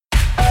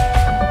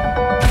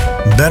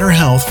better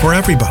health for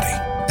everybody,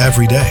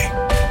 every day.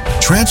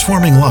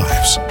 Transforming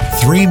lives,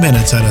 3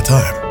 minutes at a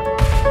time.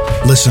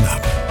 Listen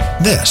up.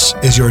 This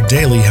is your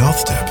daily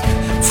health tip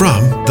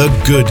from The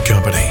Good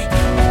Company.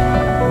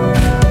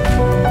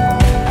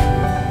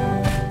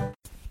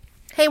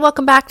 Hey,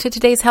 welcome back to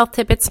today's health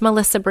tip. It's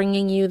Melissa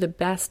bringing you the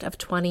best of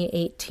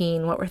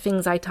 2018. What were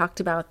things I talked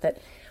about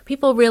that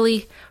people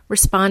really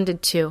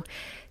responded to?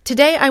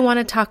 Today, I want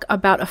to talk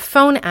about a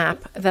phone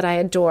app that I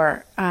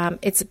adore.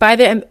 It's by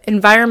the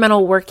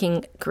Environmental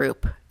Working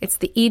Group. It's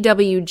the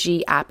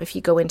EWG app if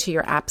you go into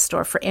your app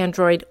store for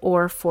Android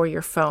or for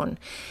your phone.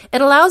 It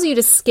allows you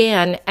to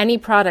scan any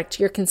product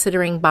you're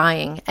considering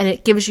buying, and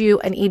it gives you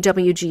an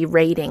EWG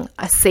rating,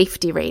 a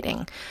safety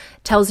rating.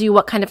 Tells you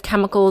what kind of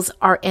chemicals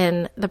are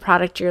in the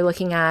product you're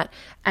looking at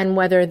and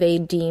whether they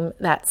deem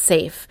that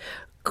safe.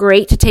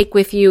 Great to take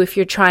with you if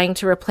you're trying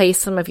to replace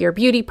some of your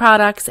beauty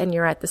products and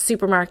you're at the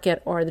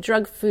supermarket or the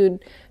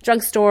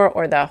drugstore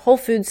or the Whole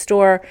Foods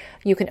store.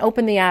 You can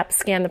open the app,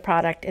 scan the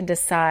product, and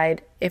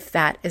decide if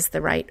that is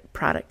the right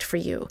product for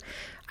you.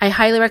 I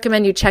highly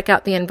recommend you check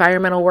out the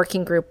Environmental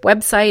Working Group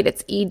website.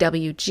 It's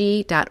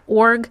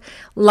ewg.org.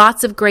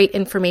 Lots of great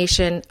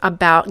information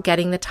about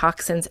getting the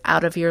toxins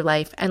out of your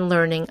life and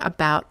learning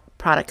about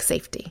product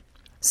safety.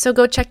 So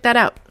go check that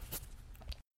out.